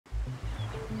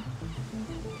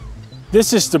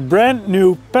This is the brand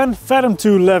new Penn Fathom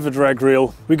II Lever Drag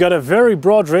reel. We got a very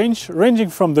broad range, ranging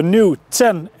from the new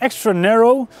 10 extra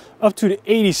narrow up to the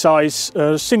 80 size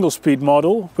single speed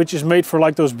model, which is made for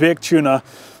like those big tuna.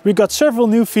 We got several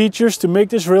new features to make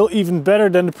this reel even better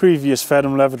than the previous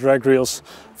Fathom Lever Drag reels.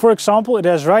 For example, it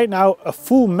has right now a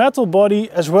full metal body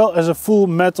as well as a full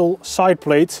metal side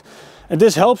plate. And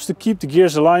this helps to keep the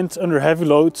gears aligned under heavy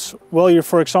loads while you're,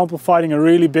 for example, fighting a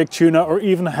really big tuna or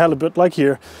even a halibut like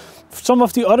here. Some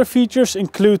of the other features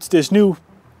include this new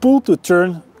pull to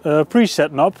turn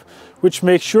preset knob, which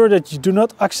makes sure that you do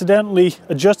not accidentally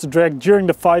adjust the drag during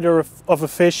the fight of a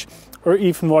fish or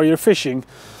even while you're fishing.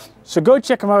 So go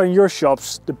check them out in your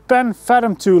shops, the Penn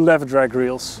Fathom II Lever Drag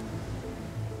reels.